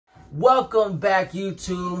Welcome back,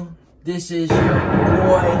 YouTube. This is your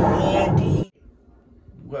boy Andy.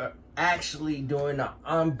 We're actually doing an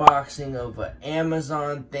unboxing of an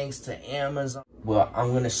Amazon, thanks to Amazon. Well,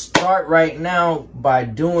 I'm gonna start right now by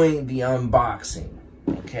doing the unboxing.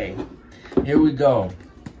 Okay, here we go.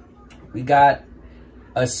 We got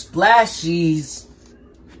a Splashies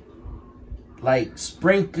like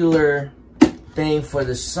sprinkler thing for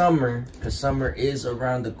the summer, because summer is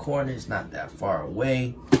around the corner. It's not that far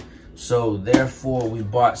away, so therefore we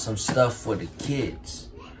bought some stuff for the kids.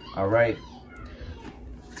 All right,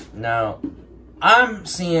 now I'm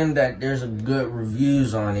seeing that there's a good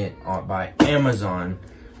reviews on it by Amazon,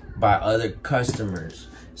 by other customers.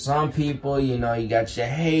 Some people, you know, you got your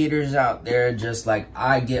haters out there, just like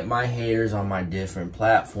I get my haters on my different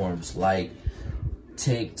platforms like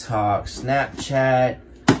TikTok, Snapchat,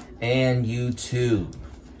 and YouTube.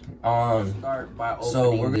 Start by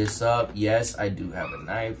opening this up. Yes, I do have a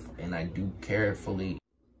knife, and I do carefully.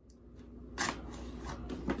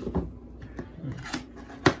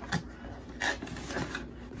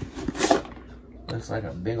 Looks like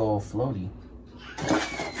a big old floaty.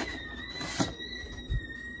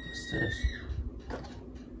 What's this?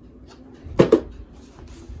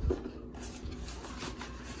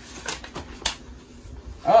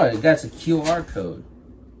 Oh, it got a QR code.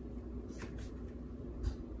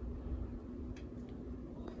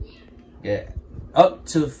 Yeah, up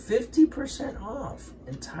to 50% off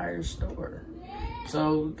entire store.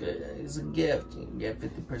 So it's a gift. You can get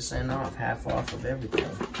 50% off, half off of everything.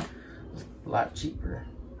 A lot cheaper.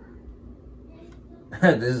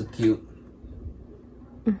 This is cute.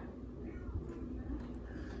 It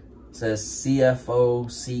says CFO,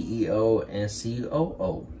 CEO, and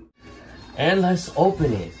COO. And let's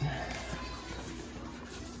open it.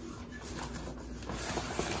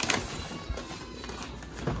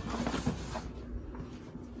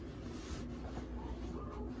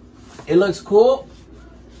 It looks cool.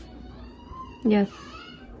 Yes.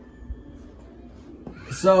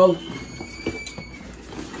 So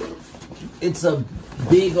it's a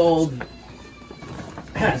big old,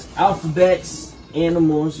 has alphabets,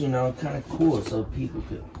 animals, you know, kind of cool. So people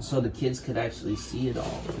could, so the kids could actually see it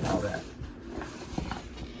all and all that.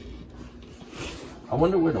 I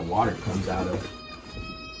wonder where the water comes out of.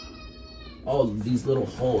 Oh, these little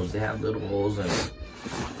holes. They have little holes, and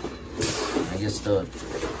I guess the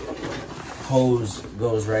hose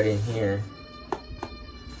goes right in here.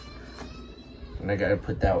 And I gotta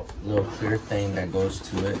put that little clear thing that goes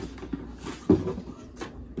to it.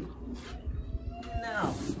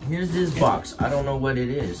 Now, here's this box. I don't know what it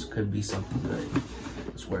is. Could be something good.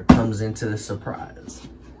 That's where it comes into the surprise.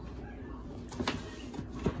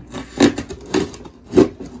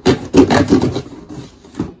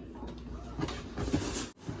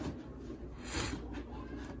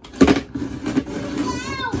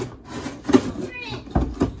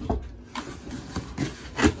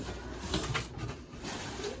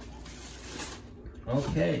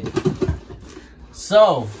 Okay,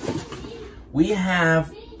 so we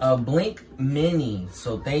have a Blink Mini.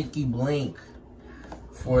 So thank you, Blink,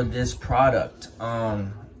 for this product.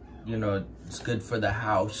 You know, it's good for the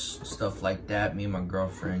house, stuff like that. Me and my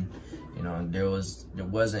girlfriend, you know, there was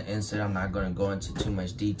an incident. I'm not going to go into too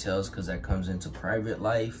much details because that comes into private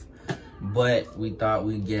life, but we thought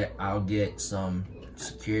I'll get some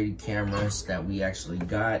security cameras that we actually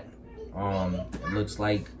got. It looks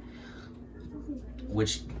like,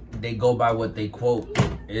 which they go by what they quote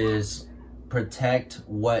is protect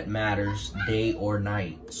what matters, day or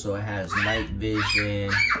night. So it has night vision,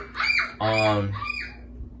 it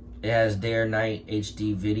has day or night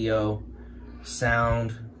HD video,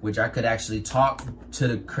 sound, which I could actually talk to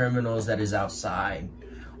the criminals that is outside,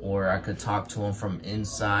 or I could talk to them from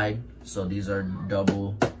inside. So these are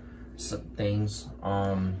double things.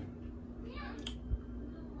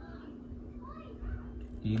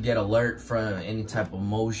 You get alert from any type of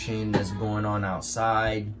motion that's going on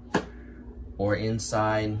outside or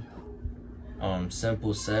inside.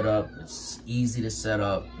 Simple setup. It's easy to set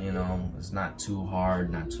up, you know. It's not too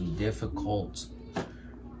hard, not too difficult.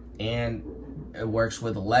 And it works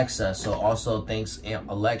with Alexa. So also thanks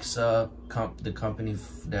Alexa, the company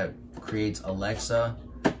that creates Alexa,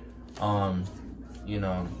 you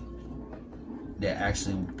know, that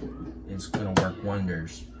actually, it's gonna work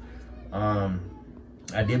wonders.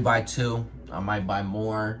 I did buy two. I might buy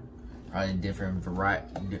more, probably a different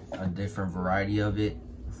variety of it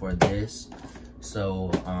for this.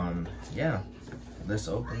 So yeah, let's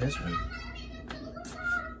open this one.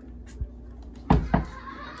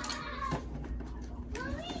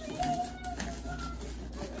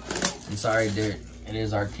 I'm sorry, it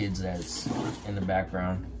is our kids that's in the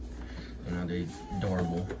background. You know, they're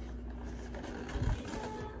adorable.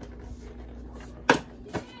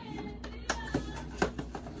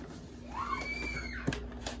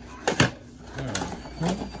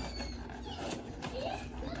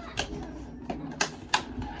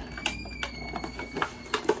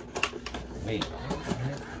 Wait.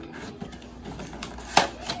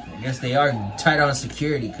 I guess they are tight on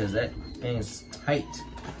security because that thing is tight.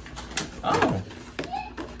 Oh.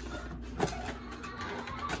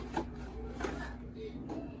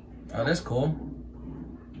 Oh, that's cool.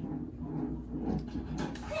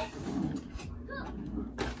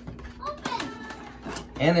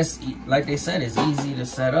 And it's, like they said, it's easy to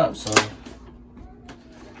set up, so.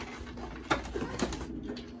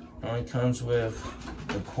 Only comes with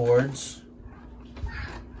the cords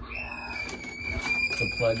to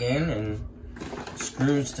plug in and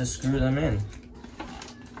screws to screw them in.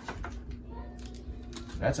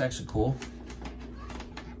 That's actually cool.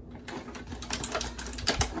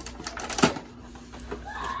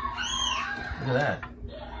 Look at that.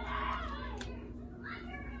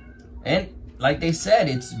 And like they said,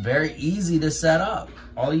 it's very easy to set up.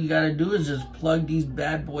 All you gotta do is just plug these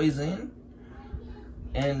bad boys in,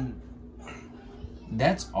 and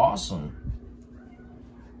that's awesome.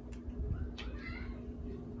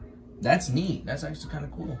 That's neat. That's actually kind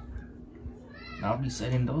of cool. I'll be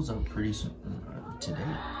setting those up pretty soon, today,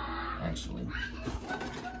 actually.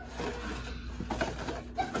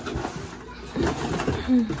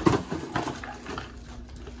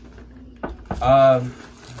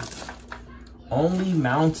 Only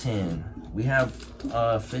Mountain. We have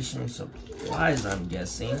fishing supplies, I'm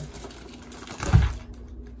guessing.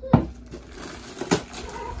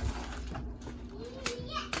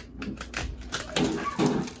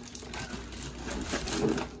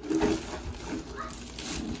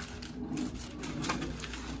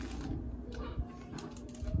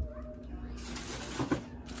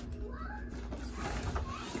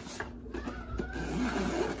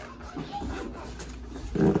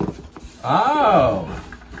 Oh,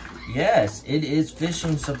 yes, it is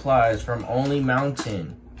fishing supplies from Only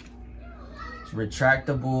Mountain. It's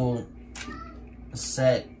retractable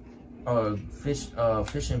set,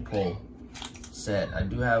 fishing pole set. I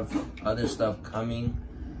do have other stuff coming,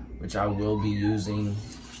 which I will be using.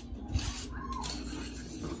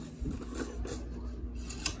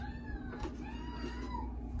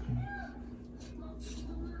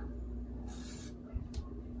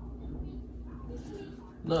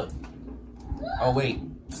 Look. Oh wait,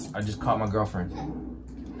 I just caught my girlfriend.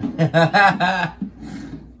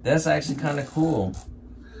 That's actually kind of cool.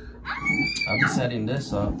 I'll be setting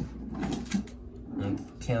this up. It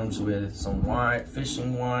comes with some wire,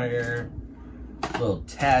 fishing wire, little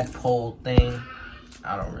tadpole thing.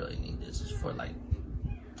 I don't really need this. It's for like,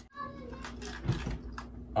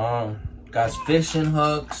 got fishing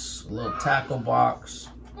hooks, a little tackle box.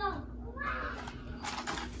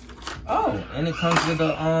 Oh, and it comes with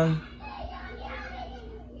a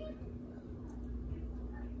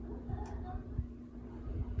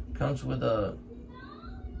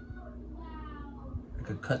I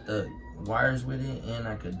could cut the wires with it, and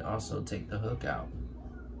I could also take the hook out.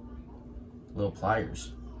 Little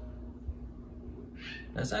pliers.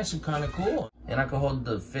 That's actually kind of cool. And I could hold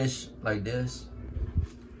the fish like this.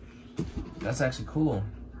 That's actually cool.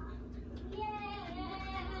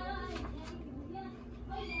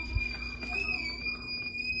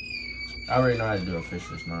 I already know how to do a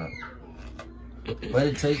fisher's knot. But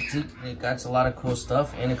it got a lot of cool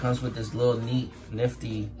stuff, and it comes with this little neat,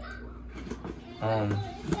 nifty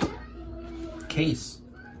case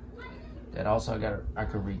that also I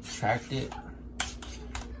could retract it.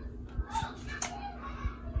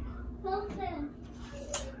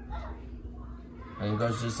 And it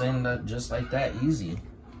goes just in just like that, easy.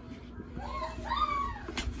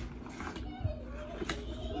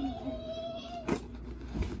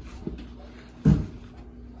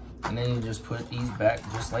 And then you just put these back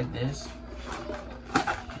just like this.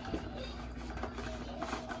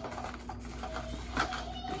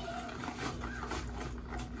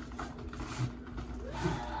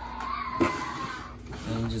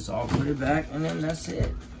 And you just all put it back, and then that's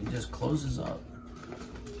it. It just closes up.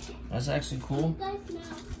 That's actually cool.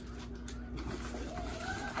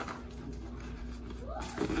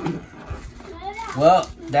 Well,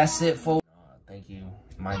 that's it for thank you,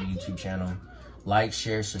 my YouTube channel. Like,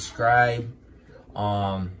 share, subscribe,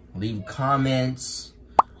 leave comments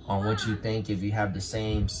on what you think if you have the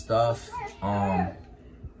same stuff.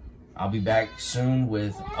 I'll be back soon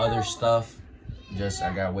with other stuff. Just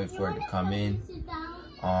I gotta wait for it to come in.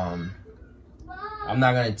 I'll I'm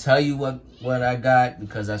not gonna tell you what I got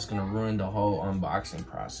because that's gonna ruin the whole unboxing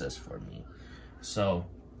process for me. So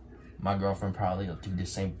my girlfriend probably will do the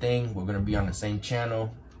same thing. We're gonna be on the same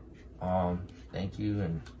channel. Thank you,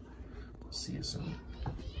 and see you soon.